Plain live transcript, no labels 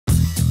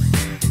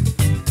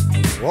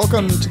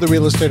Welcome to the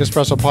Real Estate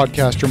Espresso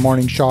Podcast, your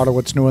morning shot of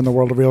what's new in the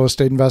world of real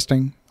estate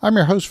investing. I'm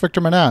your host, Victor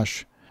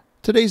Menasce.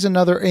 Today's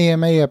another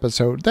AMA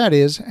episode, that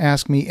is,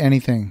 Ask Me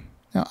Anything.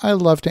 Now, I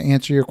love to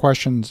answer your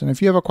questions, and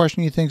if you have a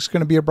question you think is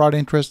going to be of broad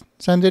interest,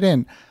 send it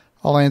in.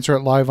 I'll answer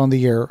it live on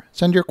the air.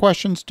 Send your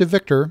questions to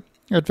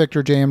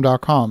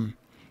victor@victorjm.com.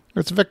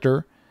 It's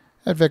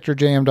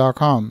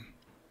victor@victorjm.com.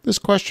 This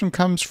question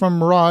comes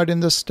from Rod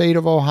in the state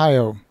of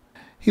Ohio.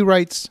 He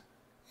writes,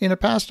 in a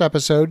past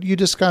episode, you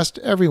discussed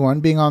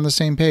everyone being on the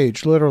same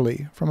page,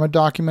 literally, from a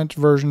document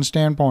version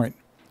standpoint.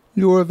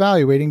 You were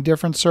evaluating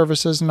different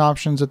services and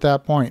options at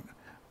that point,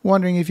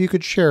 wondering if you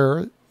could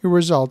share your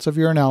results of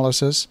your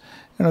analysis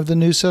and of the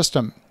new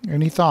system.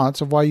 Any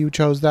thoughts of why you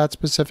chose that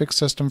specific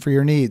system for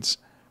your needs?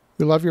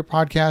 We love your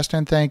podcast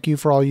and thank you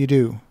for all you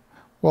do.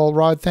 Well,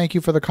 Rod, thank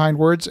you for the kind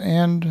words,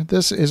 and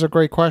this is a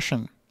great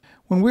question.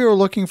 When we were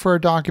looking for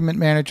a document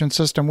management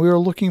system, we were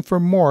looking for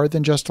more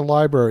than just a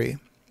library.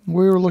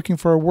 We were looking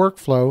for a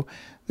workflow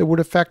that would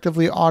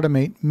effectively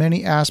automate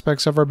many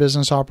aspects of our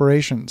business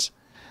operations.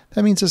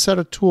 That means a set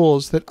of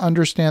tools that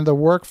understand the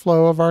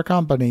workflow of our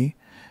company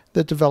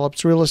that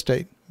develops real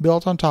estate,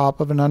 built on top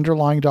of an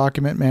underlying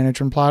document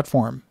management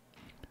platform.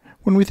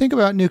 When we think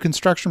about new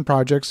construction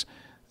projects,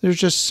 there's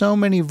just so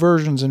many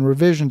versions and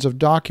revisions of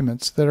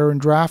documents that are in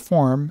draft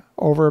form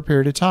over a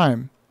period of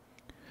time.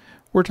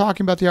 We're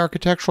talking about the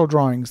architectural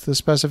drawings, the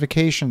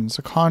specifications,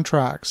 the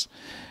contracts,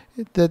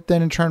 that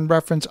then in turn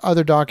reference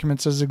other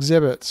documents as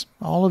exhibits.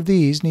 All of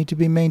these need to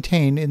be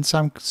maintained in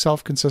some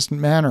self-consistent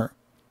manner.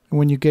 And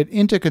when you get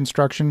into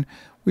construction,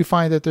 we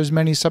find that there's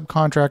many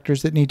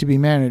subcontractors that need to be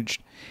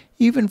managed.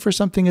 Even for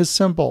something as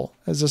simple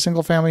as a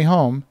single-family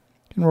home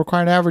can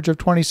require an average of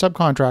 20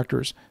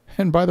 subcontractors.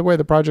 And by the way,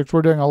 the projects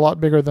we're doing a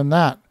lot bigger than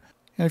that.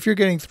 And if you're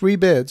getting 3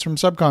 bids from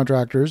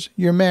subcontractors,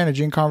 you're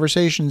managing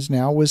conversations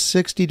now with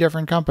 60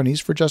 different companies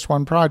for just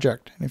one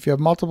project. And if you have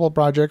multiple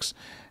projects,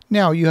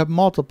 now you have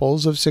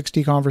multiples of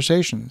 60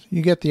 conversations.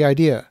 You get the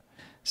idea.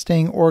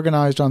 Staying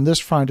organized on this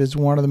front is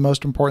one of the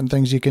most important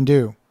things you can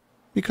do.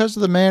 Because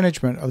the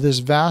management of this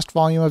vast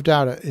volume of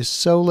data is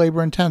so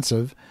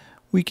labor-intensive,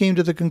 we came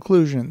to the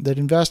conclusion that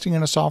investing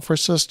in a software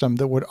system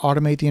that would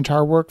automate the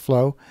entire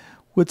workflow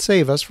would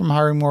save us from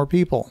hiring more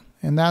people,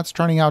 and that's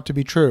turning out to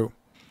be true.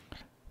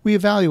 We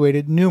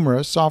evaluated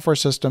numerous software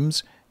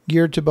systems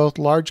geared to both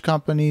large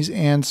companies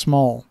and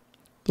small.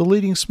 The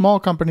leading small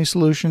company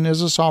solution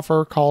is a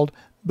software called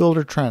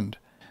Buildertrend.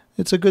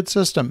 It's a good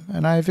system,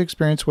 and I have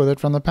experience with it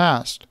from the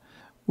past.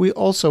 We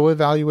also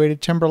evaluated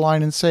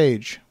Timberline and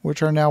Sage,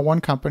 which are now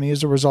one company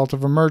as a result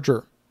of a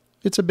merger.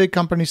 It's a big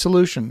company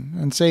solution,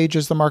 and Sage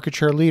is the market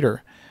share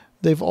leader.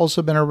 They've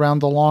also been around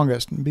the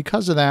longest, and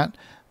because of that,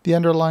 the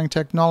underlying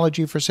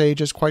technology for Sage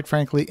is quite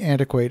frankly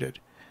antiquated.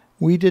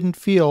 We didn't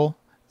feel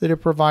that it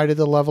provided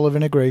the level of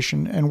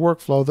integration and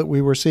workflow that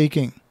we were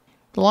seeking.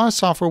 The last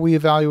software we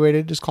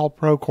evaluated is called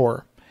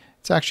Procore.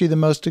 It's actually the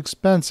most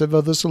expensive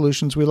of the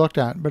solutions we looked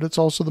at, but it's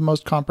also the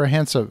most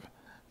comprehensive.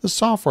 The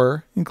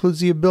software includes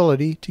the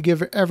ability to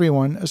give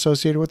everyone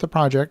associated with the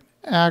project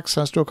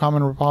access to a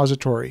common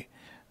repository.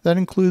 That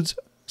includes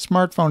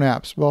smartphone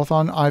apps, both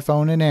on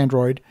iPhone and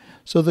Android,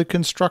 so that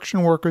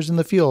construction workers in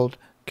the field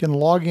can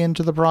log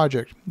into the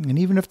project. And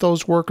even if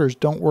those workers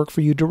don't work for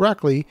you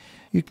directly,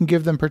 you can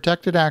give them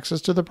protected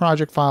access to the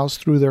project files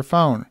through their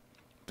phone.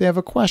 If they have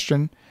a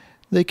question,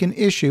 they can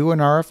issue an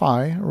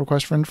RFI, a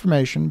request for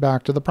information,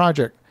 back to the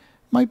project.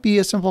 It might be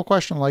a simple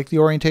question like the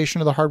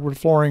orientation of the hardwood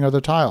flooring or the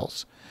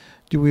tiles.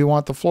 Do we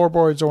want the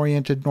floorboards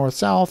oriented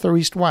north-south or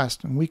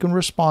east-west? And we can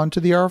respond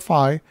to the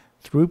RFI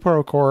through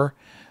Procore.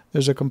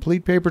 There's a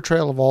complete paper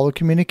trail of all the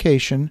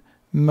communication.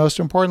 Most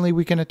importantly,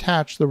 we can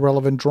attach the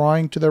relevant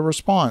drawing to their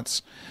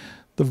response.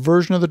 The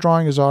version of the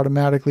drawing is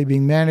automatically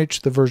being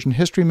managed, the version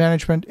history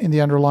management in the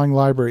underlying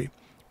library.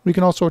 We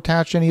can also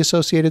attach any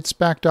associated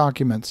spec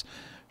documents,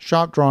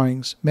 shop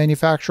drawings,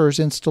 manufacturer's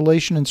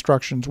installation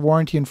instructions,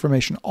 warranty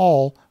information,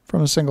 all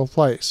from a single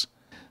place.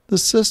 The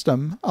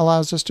system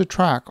allows us to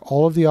track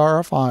all of the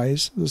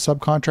RFIs, the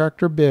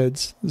subcontractor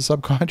bids, the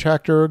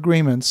subcontractor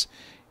agreements,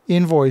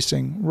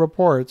 invoicing,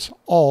 reports,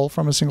 all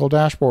from a single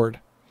dashboard.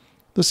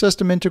 The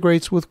system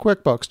integrates with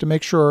QuickBooks to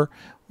make sure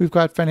we've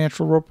got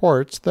financial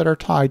reports that are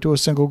tied to a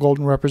single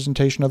golden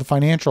representation of the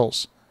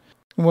financials.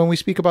 And when we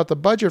speak about the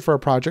budget for a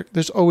project,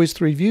 there's always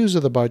 3 views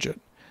of the budget.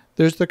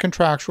 There's the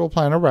contractual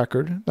plan of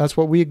record. That's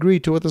what we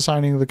agreed to at the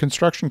signing of the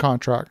construction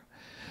contract.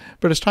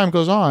 But as time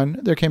goes on,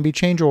 there can be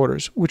change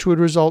orders, which would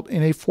result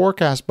in a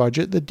forecast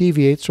budget that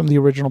deviates from the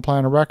original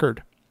plan of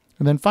record.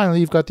 And then finally,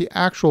 you've got the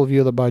actual view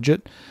of the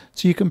budget,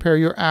 so you compare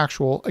your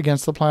actual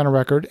against the plan of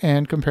record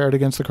and compare it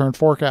against the current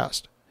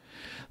forecast.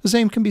 The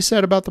same can be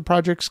said about the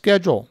project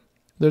schedule.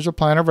 There's a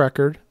plan of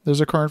record, there's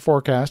a current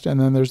forecast,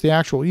 and then there's the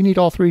actual. You need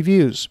all 3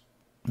 views.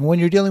 When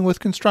you're dealing with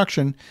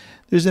construction,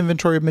 there's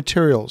inventory of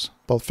materials,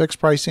 both fixed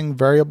pricing,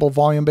 variable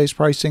volume-based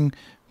pricing,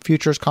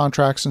 futures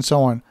contracts, and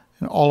so on.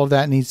 And all of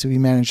that needs to be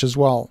managed as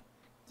well.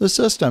 The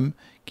system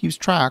keeps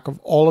track of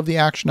all of the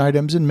action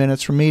items and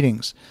minutes from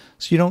meetings,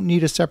 so you don't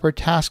need a separate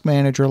task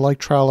manager like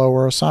Trello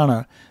or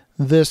Asana.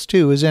 This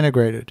too is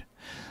integrated.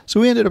 So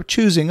we ended up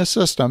choosing a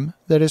system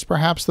that is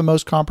perhaps the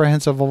most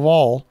comprehensive of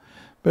all,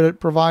 but it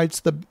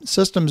provides the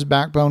systems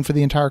backbone for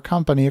the entire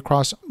company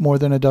across more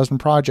than a dozen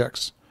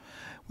projects.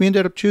 We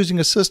ended up choosing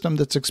a system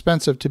that's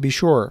expensive, to be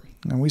sure,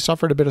 and we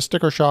suffered a bit of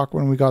sticker shock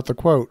when we got the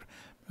quote.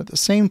 At the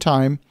same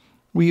time,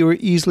 we were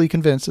easily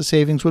convinced the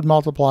savings would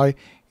multiply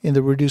in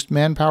the reduced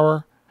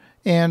manpower,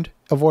 and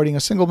avoiding a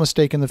single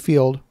mistake in the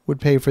field would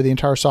pay for the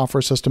entire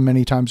software system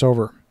many times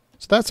over.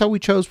 So that's how we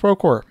chose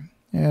Procore.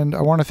 And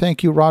I want to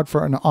thank you, Rod,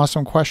 for an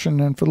awesome question.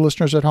 And for the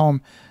listeners at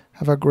home,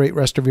 have a great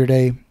rest of your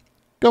day.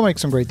 Go make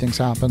some great things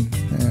happen.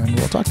 And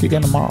we'll talk to you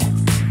again tomorrow.